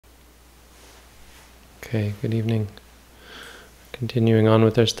Okay, good evening. Continuing on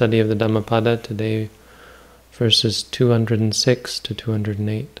with our study of the Dhammapada, today verses 206 to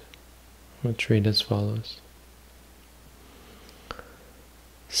 208, which read as follows.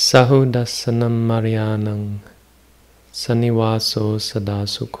 Sahudasanam Mariyanang Sanivaso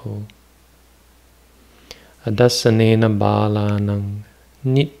Sadasukho Adasanena Balanang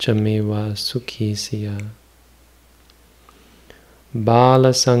Nitchameva Sukhisiya Bala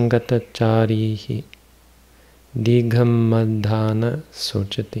Sangata Charihi Digham Madhana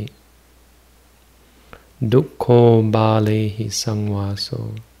Sochati Dukkho Balehi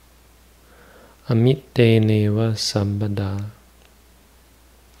Sangvaso Amitte Neva Sambada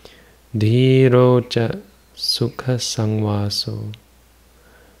Dhiro Cha Sukha Sangvaso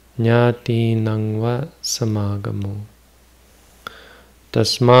Nyati Nangva Samagamo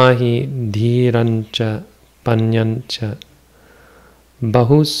Tasmahi Dhirancha Panyancha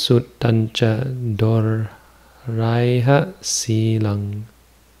Bahusuttancha Dor Raiha Silang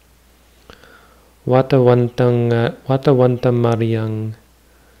Watawantam Mariyang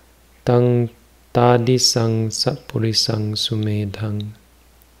Tang Tadisang Sapurisang Sumedhang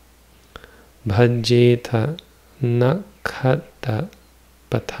Bhajetha Nakhata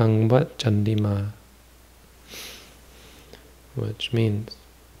Pathangva Chandima, which means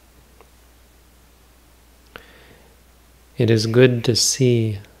it is good to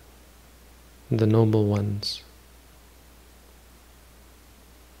see the noble ones.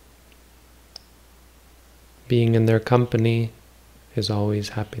 Being in their company is always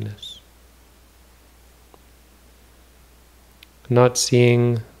happiness. By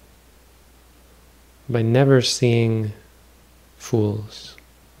never seeing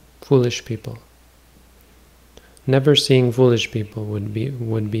foolish people. Never seeing foolish people would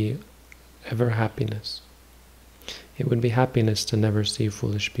be ever happiness. It would be happiness to never see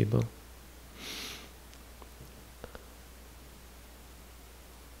foolish people.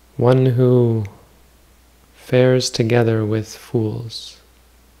 One who fares together with fools,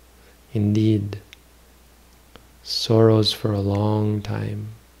 indeed, sorrows for a long time.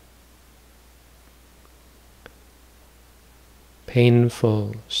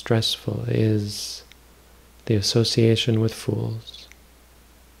 Painful, stressful is the association with fools,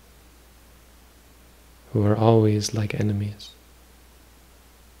 who are always like enemies.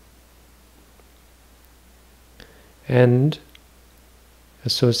 And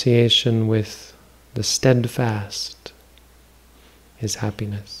association with the steadfast is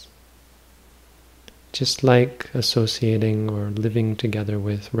happiness. Just like associating or living together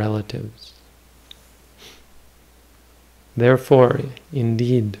with relatives. Therefore,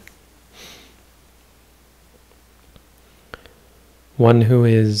 indeed, one who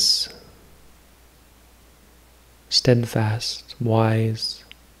is steadfast, wise,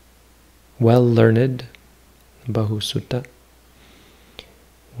 well-learned, bahusutta,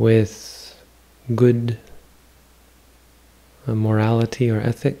 with good morality or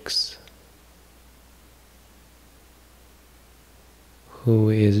ethics, who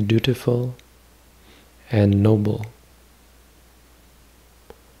is dutiful and noble.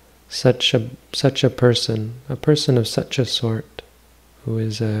 Such a person of such a sort, who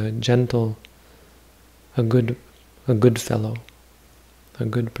is a gentle, a good fellow, a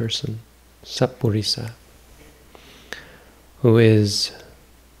good person, sappurisa, who is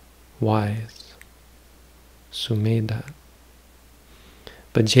wise, sumedha.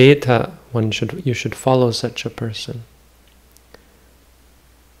 Bhajeta, you should follow such a person,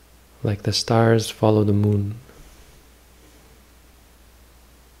 like the stars follow the moon.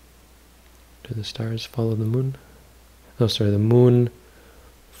 Do the stars follow the moon? Oh, sorry, the moon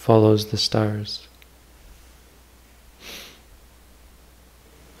follows the stars.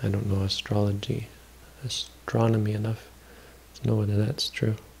 I don't know astronomy enough to know whether that's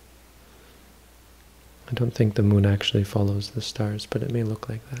true. I don't think the moon actually follows the stars, but it may look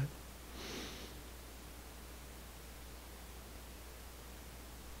like that.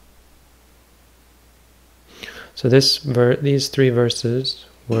 So these three verses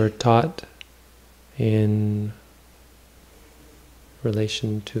were taught in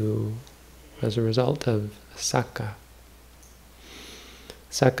relation to, as a result of Sakka.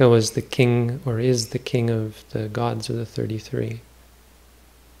 Sakka was the king, or is the king of the gods of the 33.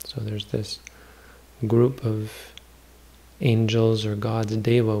 So there's this group of angels or gods,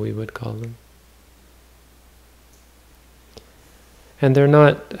 deva we would call them. And they're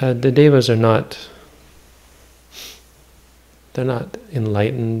not, the devas are not, they're not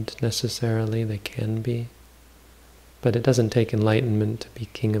enlightened necessarily, they can be. But it doesn't take enlightenment to be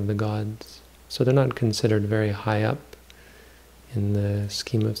king of the gods. So they're not considered very high up in the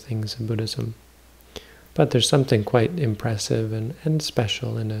scheme of things in Buddhism. But there's something quite impressive and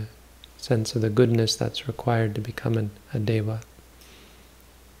special in a sense of the goodness that's required to become a deva.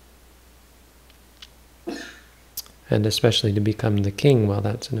 And especially to become the king, well,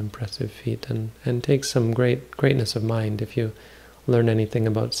 that's an impressive feat, and takes some greatness of mind. If you learn anything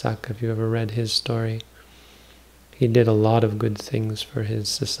about Sakka, if you ever read his story, he did a lot of good things for his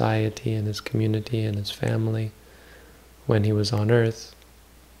society and his community and his family when he was on earth,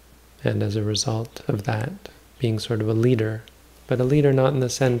 and as a result of that, being sort of a leader, but a leader not in the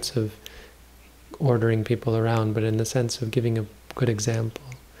sense of ordering people around, but in the sense of giving a good example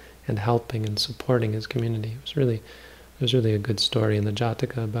and helping and supporting his community. It was really a good story in the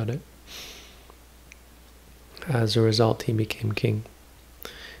Jataka about it. As a result, he became king.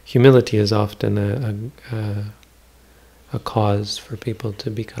 Humility is often a cause for people to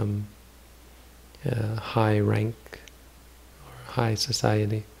become high rank or high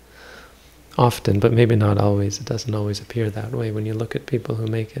society. Often, but maybe not always. It doesn't always appear that way when you look at people who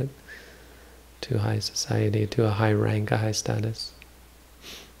make it to high society, to a high rank, a high status,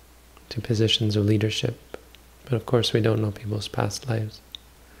 to positions of leadership. But of course we don't know people's past lives.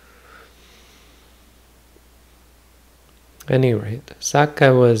 At any rate,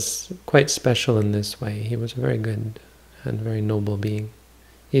 Sakka was quite special in this way. He was a very good and very noble being,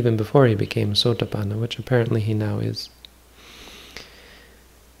 even before he became Sotapanna, which apparently he now is.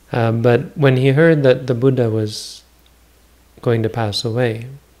 But when he heard that the Buddha was going to pass away,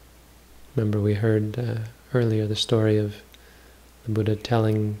 remember we heard earlier the story of the Buddha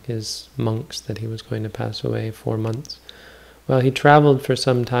telling his monks that he was going to pass away 4 months. Well, he traveled for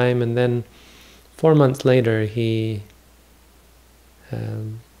some time, and then 4 months later he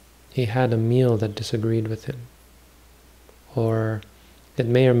had a meal that disagreed with him. Or it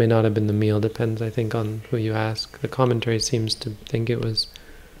may or may not have been the meal, depends I think on who you ask. The commentary seems to think it was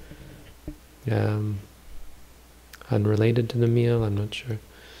unrelated to the meal, I'm not sure.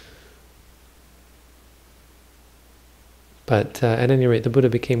 But at any rate, the Buddha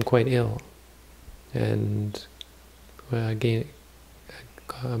became quite ill, and again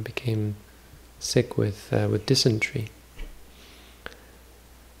became sick with dysentery.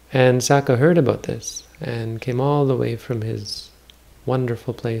 And Sakka heard about this, and came all the way from his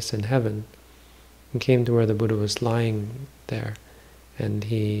wonderful place in heaven, and came to where the Buddha was lying there, and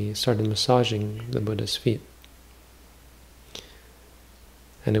he started massaging the Buddha's feet.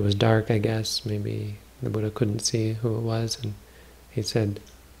 And it was dark, I guess, maybe the Buddha couldn't see who it was, and he said,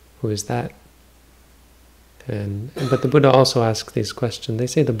 "Who is that?" But the Buddha also asked these questions. They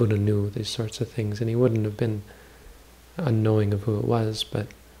say the Buddha knew these sorts of things, and he wouldn't have been unknowing of who it was, but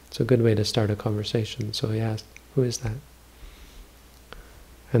it's a good way to start a conversation. So he asked, "Who is that?"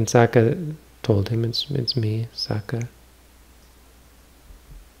 And Sakka told him, it's me, Sakka.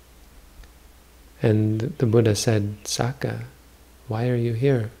 And the Buddha said, "Sakka, why are you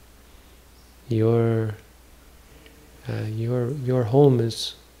here? Your home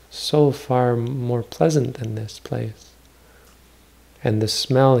is so far more pleasant than this place. And the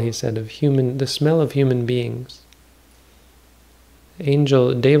smell," he said, the smell of human beings.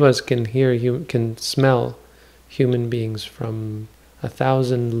 Devas can smell human beings from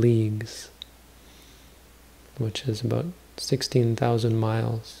 1,000 leagues, which is about 16,000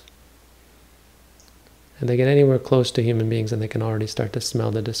 miles. And they get anywhere close to human beings and they can already start to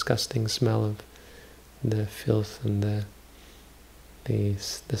smell the disgusting smell of the filth and the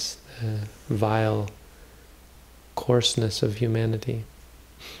vile coarseness of humanity.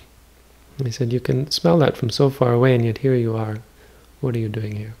 And he said, "You can smell that from so far away, and yet here you are. What are you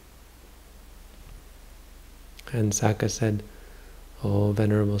doing here?" And Sakka said, "Oh,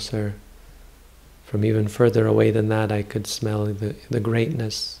 Venerable Sir, from even further away than that I could smell the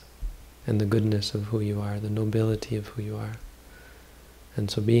greatness and the goodness of who you are, the nobility of who you are. And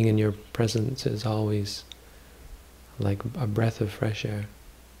so being in your presence is always like a breath of fresh air."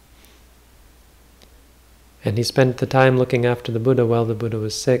 And he spent the time looking after the Buddha while the Buddha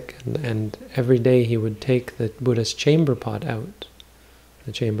was sick, and every day he would take the Buddha's chamber pot out.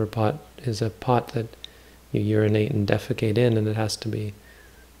 The chamber pot is a pot that you urinate and defecate in, and it has to be,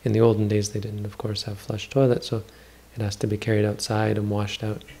 in the olden days they didn't of course have flush toilets, so it has to be carried outside and washed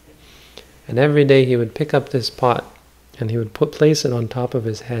out. And every day he would pick up this pot and he would place it on top of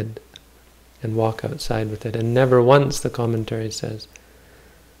his head and walk outside with it. And never once, the commentary says,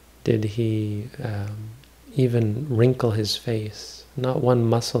 did he even wrinkle his face. Not one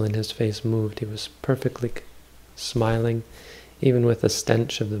muscle in his face moved. He was perfectly smiling, even with the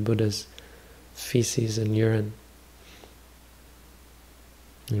stench of the Buddha's feces and urine.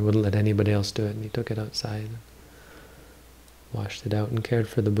 He wouldn't let anybody else do it, and he took it outside and washed it out and cared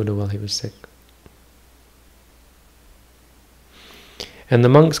for the Buddha while he was sick. And the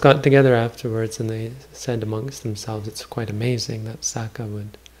monks got together afterwards and they said amongst themselves, it's quite amazing that Sakka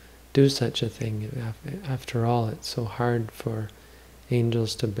would do such a thing. After all, it's so hard for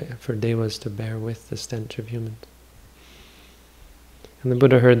angels to bear, for devas to bear with the stench of humans. And the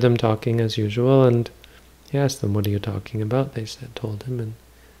Buddha heard them talking as usual, and he asked them, what are you talking about? They told him, and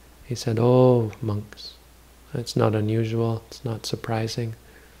he said, oh, monks, it's not unusual, it's not surprising,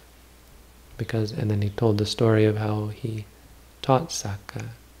 and then he told the story of how he taught Sakka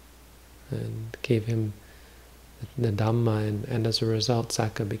and gave him the Dhamma, and as a result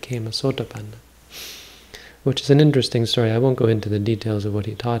Sakka became a Sotapanna, which is an interesting story. I won't go into the details of what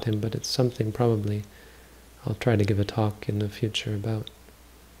he taught him, but it's something probably I'll try to give a talk in the future about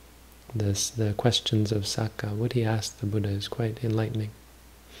this. The questions of Sakka, what he asked the Buddha, is quite enlightening.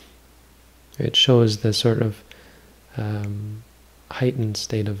 It shows the sort of heightened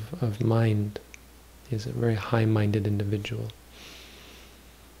state of mind. He's a very high-minded individual.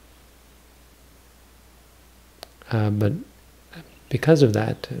 But because of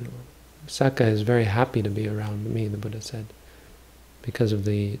that, Sakka is very happy to be around me, the Buddha said, because of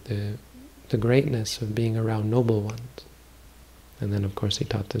the greatness of being around noble ones. And then, of course, he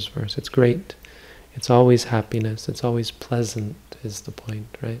taught this verse. It's great. It's always happiness. It's always pleasant is the point,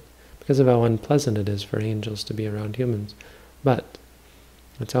 right? Because of how unpleasant it is for angels to be around humans. But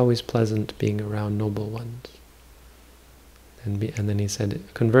it's always pleasant being around noble ones. And then he said,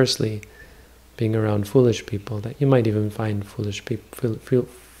 conversely, being around foolish people, that you might even find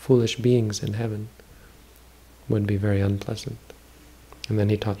foolish beings in heaven, would be very unpleasant. And then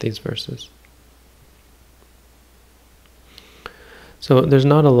he taught these verses. So there's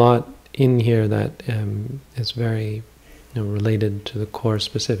not a lot in here that is very related to the core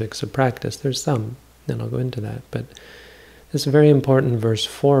specifics of practice. There's some, and I'll go into that. But it's a very important verse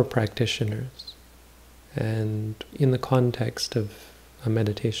for practitioners, and in the context of a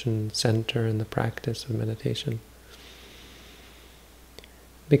meditation center and the practice of meditation.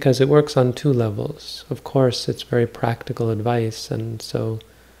 Because it works on two levels. Of course, it's very practical advice, and so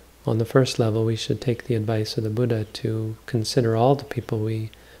on the first level we should take the advice of the Buddha to consider all the people we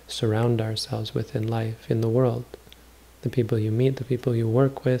surround ourselves with in life, in the world. The people you meet, the people you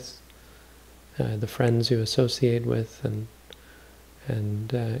work with, the friends you associate with and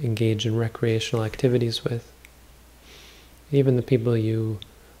engage in recreational activities with. Even the people you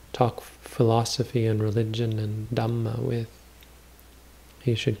talk philosophy and religion and Dhamma with.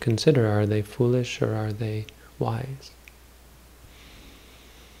 You should consider, are they foolish or are they wise?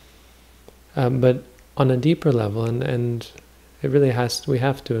 But on a deeper level, and it really we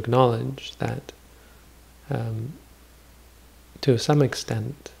have to acknowledge that to some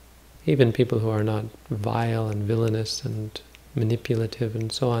extent, even people who are not vile and villainous and manipulative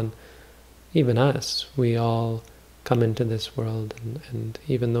and so on, even us, we all come into this world, and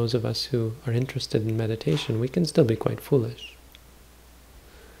even those of us who are interested in meditation, we can still be quite foolish.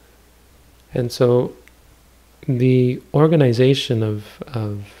 And so the organization of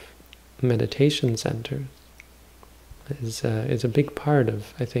meditation centers is a big part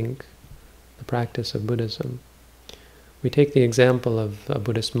of, I think, the practice of Buddhism. We take the example of a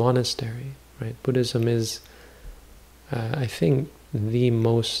Buddhist monastery, right? Buddhism is, I think, the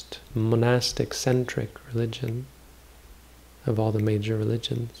most monastic-centric religion of all the major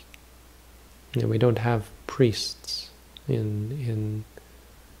religions. We don't have priests in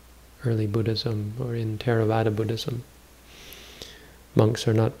early Buddhism or in Theravada Buddhism. Monks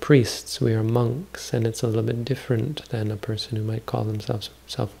are not priests, we are monks, and it's a little bit different than a person who might call himself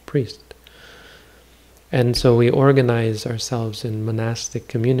a priest. And so we organize ourselves in monastic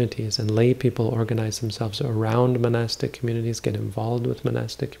communities, and lay people organize themselves around monastic communities, get involved with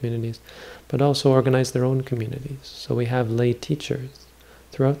monastic communities, but also organize their own communities. So we have lay teachers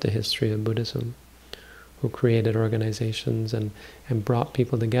throughout the history of Buddhism who created organizations and brought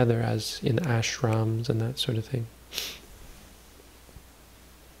people together, as in ashrams and that sort of thing.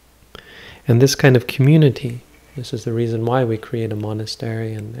 And this kind of community, this is the reason why we create a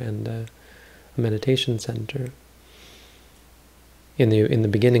monastery and a meditation center. In the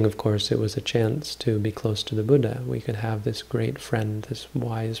beginning, of course, it was a chance to be close to the Buddha. We could have this great friend, this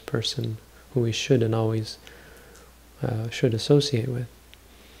wise person who we should and always should associate with.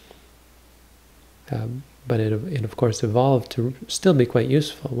 But it of course evolved to still be quite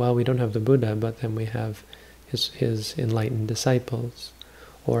useful. Well, we don't have the Buddha, but then we have his enlightened disciples,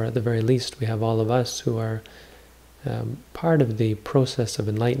 or at the very least we have all of us who are part of the process of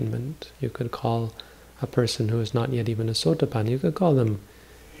enlightenment. You could call a person who is not yet even a Sotapanna, you could call them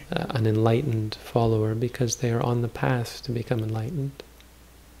an enlightened follower, because they are on the path to become enlightened.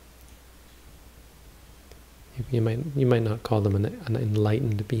 You might not call them an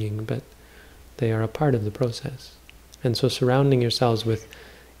enlightened being, but they are a part of the process. And so surrounding yourselves with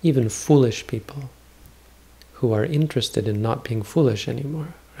even foolish people who are interested in not being foolish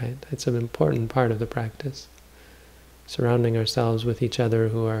anymore, right? It's an important part of the practice. Surrounding ourselves with each other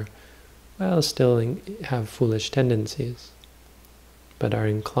who are, well, still have foolish tendencies, but are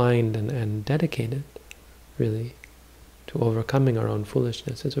inclined and dedicated, really, to overcoming our own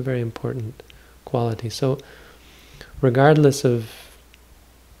foolishness. It's a very important quality. So, regardless of,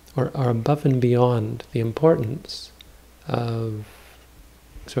 or above and beyond the importance of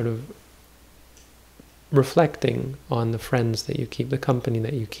sort of reflecting on the friends that you keep, the company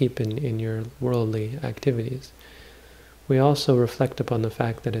that you keep in your worldly activities, we also reflect upon the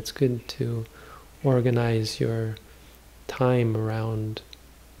fact that it's good to organize your time around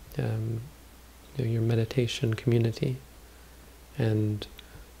your meditation community, and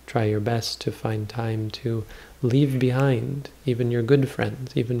try your best to find time to leave behind even your good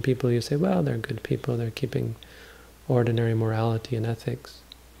friends, even people you say, well, they're good people, they're keeping ordinary morality and ethics.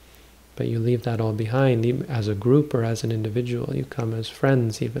 But you leave that all behind, even as a group or as an individual. You come as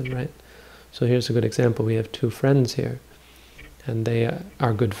friends even, right? So here's a good example. We have two friends here, and they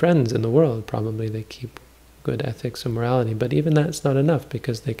are good friends in the world. Probably they keep good ethics and morality, but even that's not enough,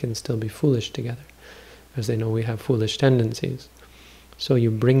 because they can still be foolish together, as they know we have foolish tendencies. So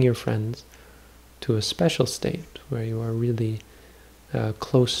you bring your friends to a special state where you are really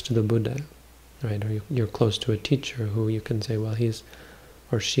close to the Buddha, right? Or you're close to a teacher who you can say, well, he's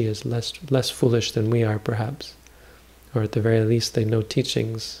or she is less foolish than we are, perhaps. Or at the very least, they know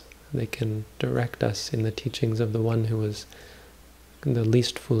teachings. They can direct us in the teachings of the one who was the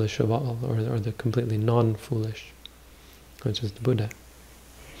least foolish of all, or the completely non-foolish, which is the Buddha.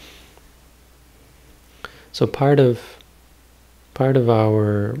 So part of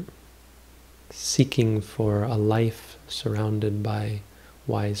our seeking for a life surrounded by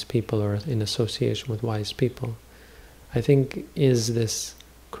wise people, or in association with wise people, I think is this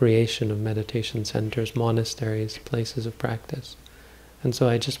creation of meditation centers, monasteries, places of practice. And so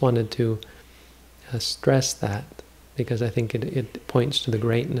I just wanted to stress that, because I think it points to the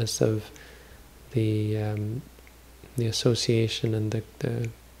greatness of the association and the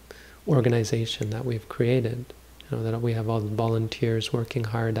organization that we've created. You know, that we have all the volunteers working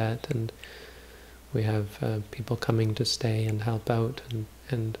hard at, and we have people coming to stay and help out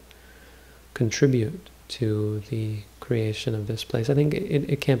and contribute to the creation of this place. I think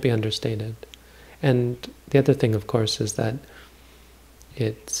it can't be understated. And the other thing, of course, is that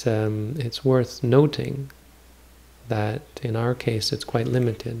it's worth noting that in our case it's quite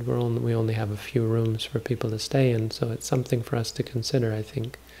limited. We only have a few rooms for people to stay in, so it's something for us to consider, I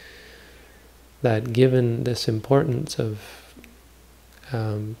think, that given this importance of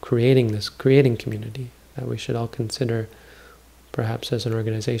creating community, that we should all consider, perhaps as an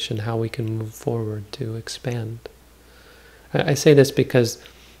organization, how we can move forward to expand. I say this because,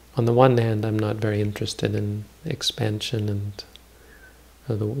 on the one hand, I'm not very interested in expansion and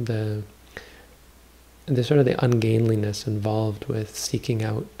the sort of the ungainliness involved with seeking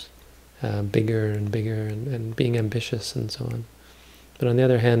out bigger and bigger and being ambitious and so on. But on the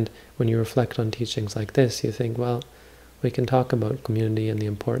other hand, when you reflect on teachings like this, you think, well, we can talk about community and the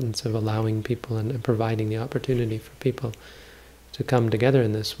importance of allowing people and providing the opportunity for people to come together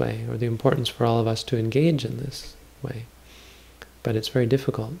in this way, or the importance for all of us to engage in this way. But it's very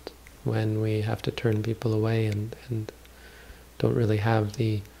difficult when we have to turn people away and don't really have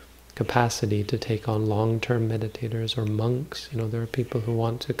the capacity to take on long-term meditators or monks. You know, there are people who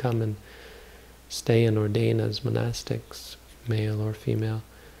want to come and stay and ordain as monastics, male or female,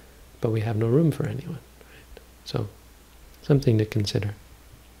 but we have no room for anyone. Right? So, something to consider.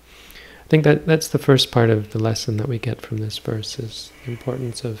 I think that's the first part of the lesson that we get from this verse, is the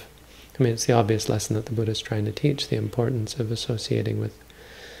importance of, I mean, it's the obvious lesson that the Buddha is trying to teach, the importance of associating with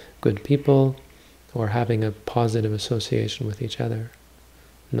good people, or having a positive association with each other,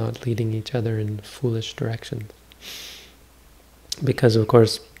 not leading each other in foolish directions. Because, of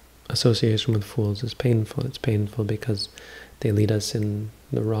course, association with fools is painful. It's painful because they lead us in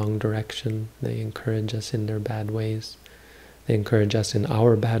the wrong direction. They encourage us in their bad ways. They encourage us in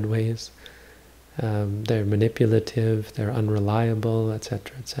our bad ways. They're manipulative, they're unreliable,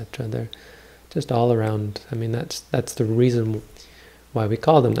 etc., etc. They're just all around. I mean, that's the reason why we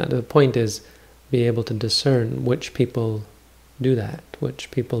call them that. The point is be able to discern which people do that, which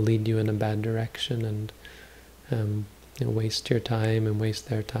people lead you in a bad direction and waste your time and waste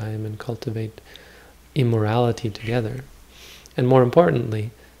their time and cultivate immorality together. And more importantly,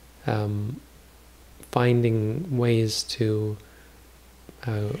 finding ways to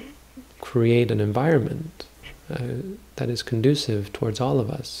create an environment that is conducive towards all of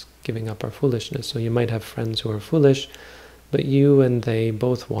us giving up our foolishness. So you might have friends who are foolish, but you and they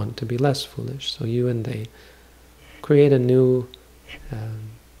both want to be less foolish. So you and they create a new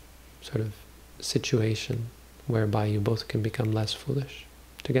sort of situation whereby you both can become less foolish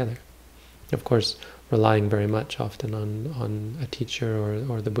together. Of course, relying very much often on a teacher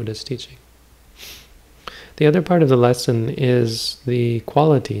or the Buddha's teaching. The other part of the lesson is the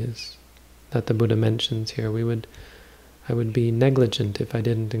qualities that the Buddha mentions here. I would be negligent if I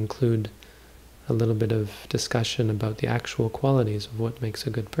didn't include a little bit of discussion about the actual qualities of what makes a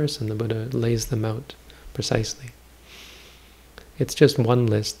good person. The Buddha lays them out precisely. It's just one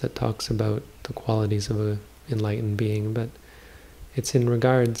list that talks about the qualities of an enlightened being, but it's in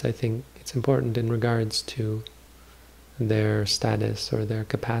regards, I think, it's important in regards to their status or their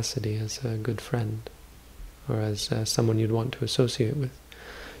capacity as a good friend, or as someone you'd want to associate with.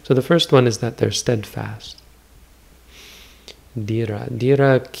 So the first one is that they're steadfast. Dhira.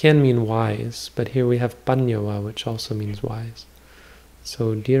 Dhira can mean wise, but here we have panyawa, which also means wise.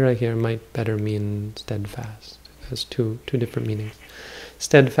 So dhira here might better mean steadfast. It has two different meanings.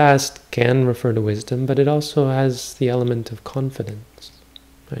 Steadfast can refer to wisdom, but it also has the element of confidence.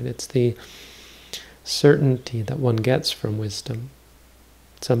 Right? It's the certainty that one gets from wisdom.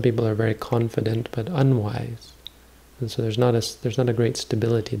 Some people are very confident but unwise, and so there's not a great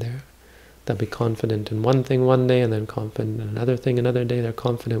stability there. They'll be confident in one thing one day and then confident in another thing another day. They're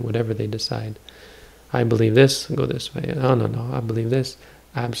confident whatever they decide. I believe this, go this way. Oh, no, I believe this.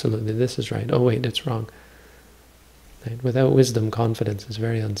 Absolutely, this is right. Oh, wait, it's wrong. Right? Without wisdom, confidence is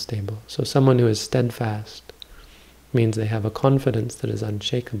very unstable. So someone who is steadfast means they have a confidence that is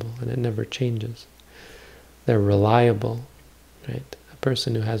unshakable and it never changes. They're reliable. Right? A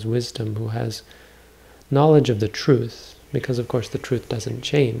person who has wisdom, who has knowledge of the truth, because of course the truth doesn't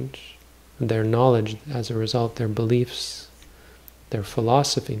change. Their knowledge, as a result, their beliefs, their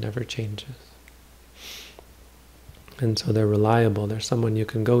philosophy never changes. And so they're reliable. They're someone you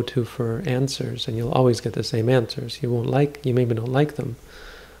can go to for answers, and you'll always get the same answers. You maybe don't like them,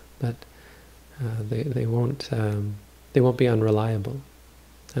 but they won't be unreliable.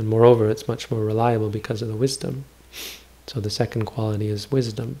 And moreover, it's much more reliable because of the wisdom. So the second quality is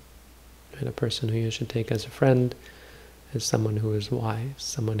wisdom. And a person who you should take as a friend is someone who is wise,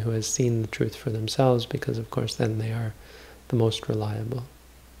 someone who has seen the truth for themselves, because of course then they are the most reliable.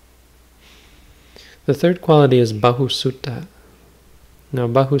 The third quality is bahusutta. Now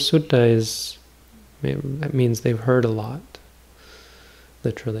bahusutta that means they've heard a lot,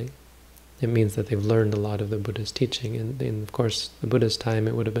 literally. It means that they've learned a lot of the Buddha's teaching. And in, of course, the Buddha's time,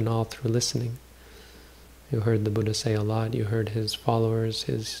 it would have been all through listening. You heard the Buddha say a lot. You heard his followers,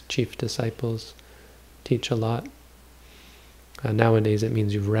 his chief disciples, teach a lot. Nowadays it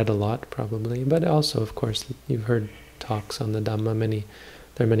means you've read a lot, probably, but also, of course, you've heard talks on the Dhamma.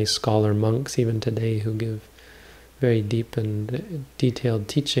 There are many scholar monks, even today, who give very deep and detailed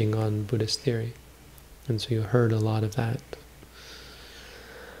teaching on Buddhist theory. And so you heard a lot of that.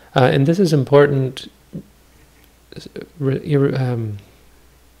 And this is important,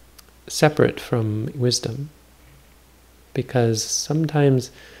 separate from wisdom, because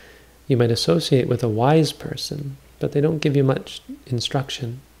sometimes you might associate with a wise person, but they don't give you much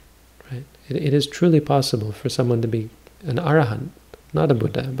instruction, right? It is truly possible for someone to be an arahant, not a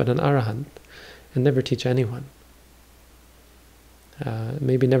Buddha, but an arahant, and never teach anyone.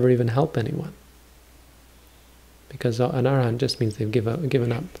 Maybe never even help anyone. Because an arahant just means they've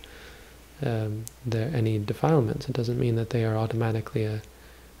given up any defilements. It doesn't mean that they are automatically a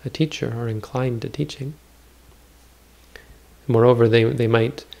teacher or inclined to teaching. Moreover, they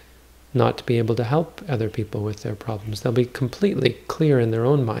might not be able to help other people with their problems. They'll be completely clear in their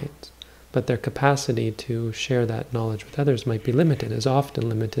own minds, but their capacity to share that knowledge with others might be limited, is often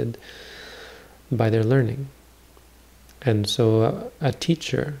limited by their learning. And so a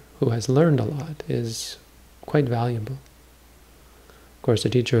teacher who has learned a lot is quite valuable. Of course, a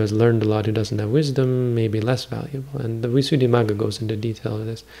teacher who has learned a lot who doesn't have wisdom may be less valuable. And the Visuddhimagga goes into detail of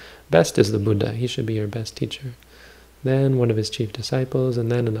this. Best is the Buddha. He should be your best teacher. Then one of his chief disciples,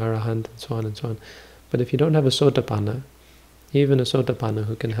 and then an arahant, and so on and so on. But if you don't have a sotapanna, even a sotapanna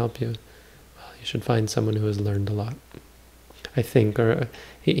who can help you, well, you should find someone who has learned a lot, I think. Or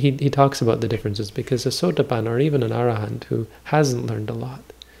he talks about the differences, because a sotapanna, or even an arahant who hasn't learned a lot,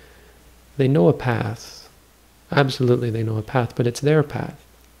 they know a path. Absolutely they know a path, but it's their path.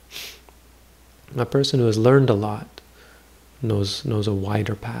 A person who has learned a lot knows a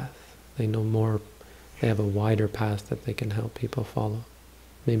wider path. They know more. They have a wider path that they can help people follow.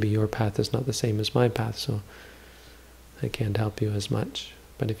 Maybe your path is not the same as my path, so I can't help you as much.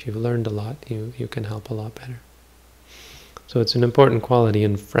 But if you've learned a lot, you can help a lot better. So it's an important quality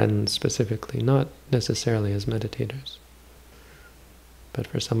in friends specifically, not necessarily as meditators. But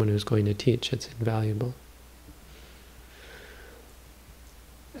for someone who's going to teach, it's invaluable.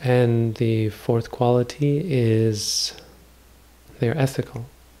 And the fourth quality is they're ethical.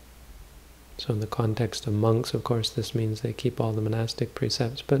 So in the context of monks, of course, this means they keep all the monastic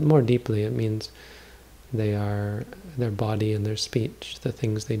precepts, but more deeply it means their body and their speech, the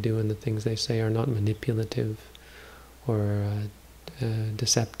things they do and the things they say are not manipulative or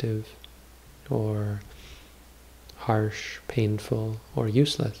deceptive or harsh, painful, or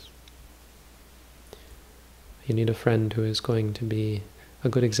useless. You need a friend who is going to be a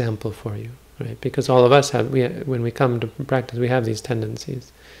good example for you, right? Because all of us when we come to practice, we have these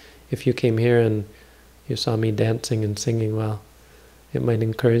tendencies. If you came here and you saw me dancing and singing, well, it might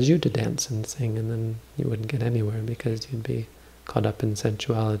encourage you to dance and sing, and then you wouldn't get anywhere because you'd be caught up in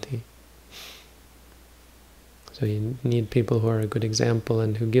sensuality. So you need people who are a good example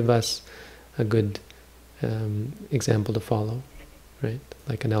and who give us a good example to follow, right?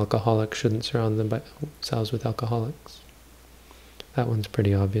 Like an alcoholic shouldn't surround themselves with alcoholics. That one's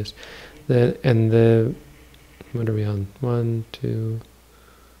pretty obvious. What are we on? 1, 2,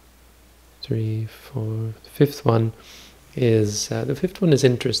 3, 4. The fifth one is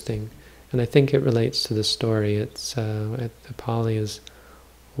interesting, and I think it relates to the story. It's the Pali is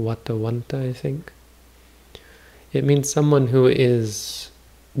Vanta, I think. It means someone who is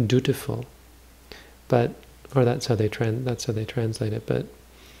dutiful, or that's how they translate it. But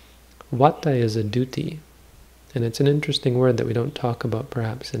Vata is a duty, and it's an interesting word that we don't talk about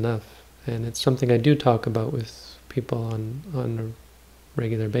perhaps enough, and it's something I do talk about with people on a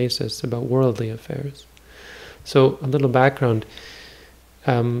regular basis about worldly affairs. So a little background.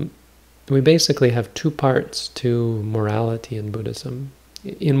 We basically have two parts to morality in Buddhism,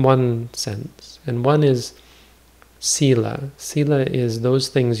 in one sense, and one is sila. Sila is those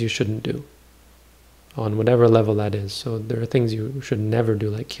things you shouldn't do, on whatever level that is. So there are things you should never do,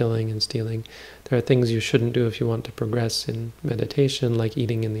 like killing and stealing. There are things you shouldn't do if you want to progress in meditation, like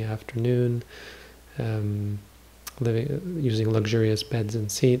eating in the afternoon, using luxurious beds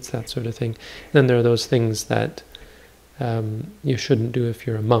and seats, that sort of thing. Then there are those things that you shouldn't do if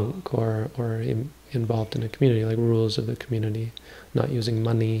you're a monk or involved in a community, like rules of the community, not using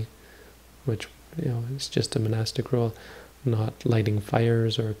money, which is just a monastic rule, not lighting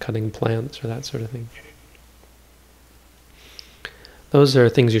fires or cutting plants or that sort of thing. Those are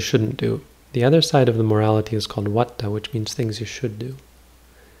things you shouldn't do. The other side of the morality is called vata, which means things you should do.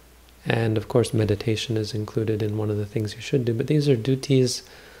 And of course meditation is included in one of the things you should do, but these are duties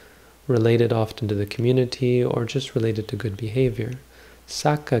related often to the community or just related to good behavior.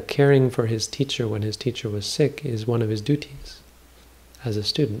 Sakka, caring for his teacher when his teacher was sick, is one of his duties as a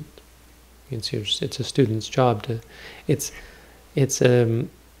student. It's a student's job to... It's a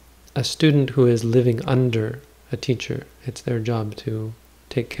student who is living under a teacher. It's their job to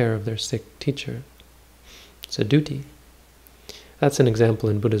take care of their sick teacher. It's a duty. That's an example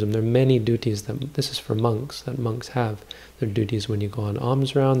in Buddhism. There are many duties this is for monks, that monks have. There are duties when you go on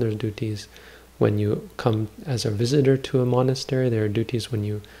alms round. There are duties when you come as a visitor to a monastery. There are duties when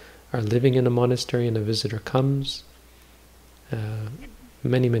you are living in a monastery and a visitor comes.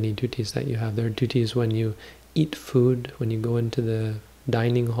 Many, many duties that you have. There are duties when you eat food, when you go into the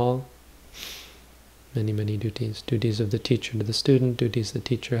dining hall. Many, many duties. Duties of the teacher to the student, duties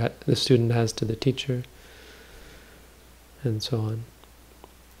the student has to the teacher, and so on.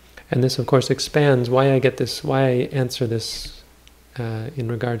 And this, of course, expands. Why I answer this in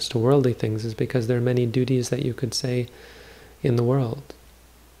regards to worldly things is because there are many duties that you could say in the world,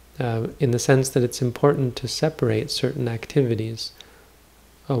 in the sense that it's important to separate certain activities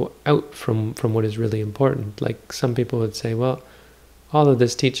out from what is really important. Like some people would say, well, all of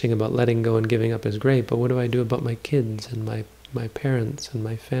this teaching about letting go and giving up is great, but what do I do about my kids and my parents and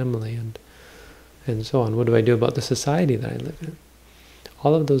my family and so on? What do I do about the society that I live in?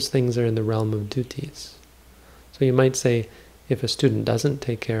 All of those things are in the realm of duties. So you might say, if a student doesn't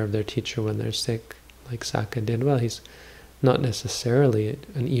take care of their teacher when they're sick, like Sakka did, well, he's not necessarily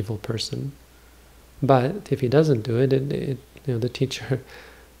an evil person. But if he doesn't do it, the teacher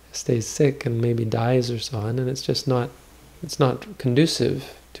stays sick and maybe dies or so on, and it's not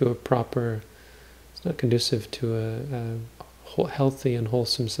conducive to a healthy and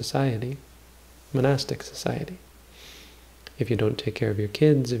wholesome society, monastic society. If you don't take care of your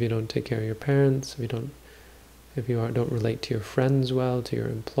kids, if you don't take care of your parents, if you don't relate to your friends well, to your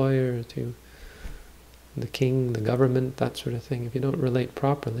employer, to the king, the government, that sort of thing, if you don't relate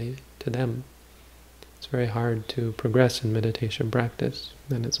properly to them, it's very hard to progress in meditation practice,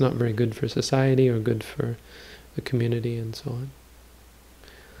 and it's not very good for society or good for the community, and so on.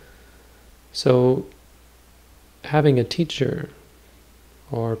 So having a teacher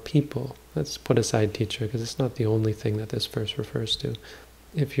or people, let's put aside teacher because it's not the only thing that this verse refers to.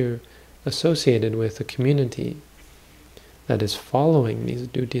 If you're associated with a community that is following these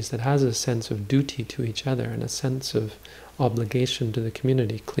duties, that has a sense of duty to each other and a sense of obligation to the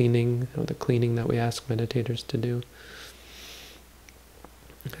community, cleaning, the cleaning that we ask meditators to do,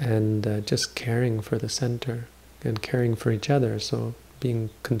 and just caring for the center and caring for each other, so being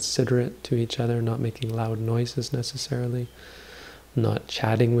considerate to each other, not making loud noises necessarily, not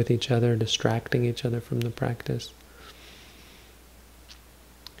chatting with each other, distracting each other from the practice.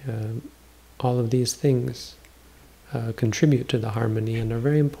 All of these things contribute to the harmony and are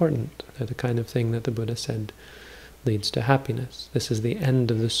very important. They're the kind of thing that the Buddha said leads to happiness. This is the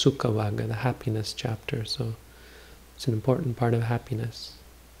end of the Sukha Vagga, the happiness chapter, so it's an important part of happiness.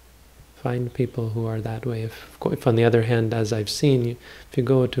 Find people who are that way. If on the other hand, as I've seen, if you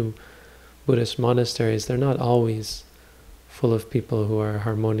go to Buddhist monasteries, they're not always full of people who are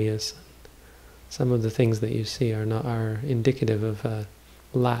harmonious. Some of the things that you see are indicative of a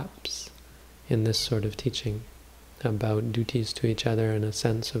lapse in this sort of teaching about duties to each other and a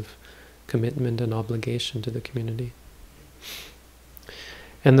sense of commitment and obligation to the community.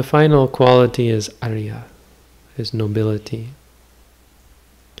 And the final quality is Arya, is nobility.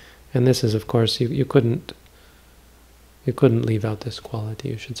 And this is, of course, you couldn't leave out this quality.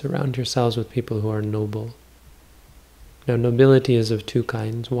 You should surround yourselves with people who are noble. Now, nobility is of two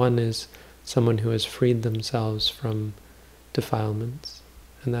kinds. One is someone who has freed themselves from defilements.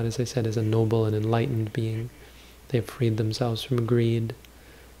 And that, as I said, is a noble and enlightened being. They've freed themselves from greed.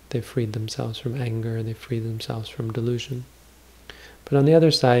 They've freed themselves from anger. They've freed themselves from delusion. But on the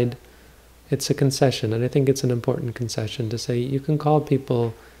other side, it's a concession, and I think it's an important concession to say you can call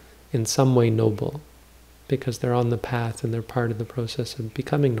people in some way noble because they're on the path and they're part of the process of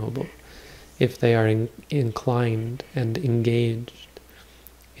becoming noble. If they are inclined and engaged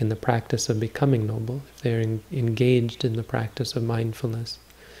in the practice of becoming noble, if they are engaged in the practice of mindfulness,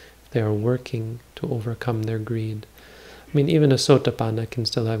 if they are working to overcome their greed. I mean, even a Sotapanna can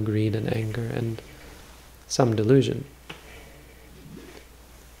still have greed and anger and some delusion.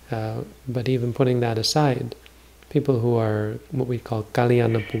 But even putting that aside, people who are what we call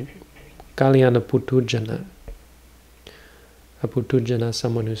Kalyana Putujana. A Putujana is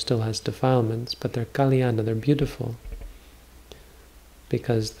someone who still has defilements, but they're Kalyana, they're beautiful,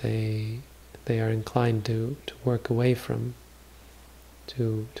 because they are inclined to work away from,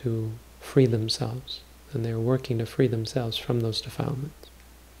 to free themselves, and they're working to free themselves from those defilements.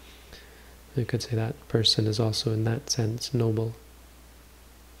 You could say that person is also in that sense noble.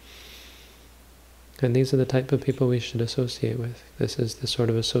 And these are the type of people we should associate with. This is the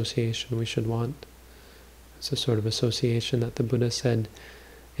sort of association we should want. It's the sort of association that the Buddha said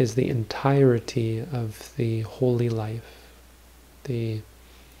is the entirety of the holy life, the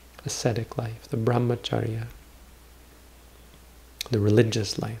ascetic life, the brahmacharya, the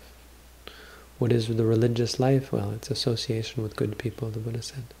religious life. What is the religious life? Well, it's association with good people, the Buddha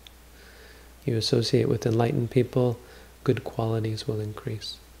said. You associate with enlightened people, good qualities will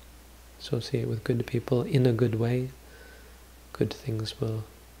increase. Associate with good people in a good way, good things will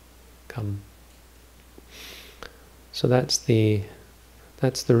come. So that's the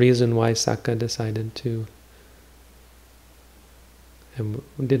reason why Sakka decided to, and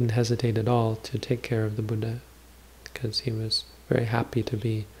didn't hesitate at all to take care of the Buddha, because he was very happy to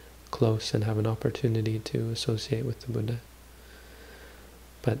be close and have an opportunity to associate with the Buddha.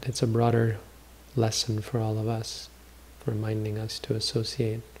 But it's a broader lesson for all of us, reminding us to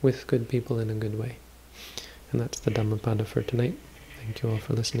associate with good people in a good way. And that's the Dhammapada for tonight. Thank you all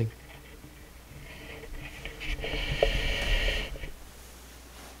for listening.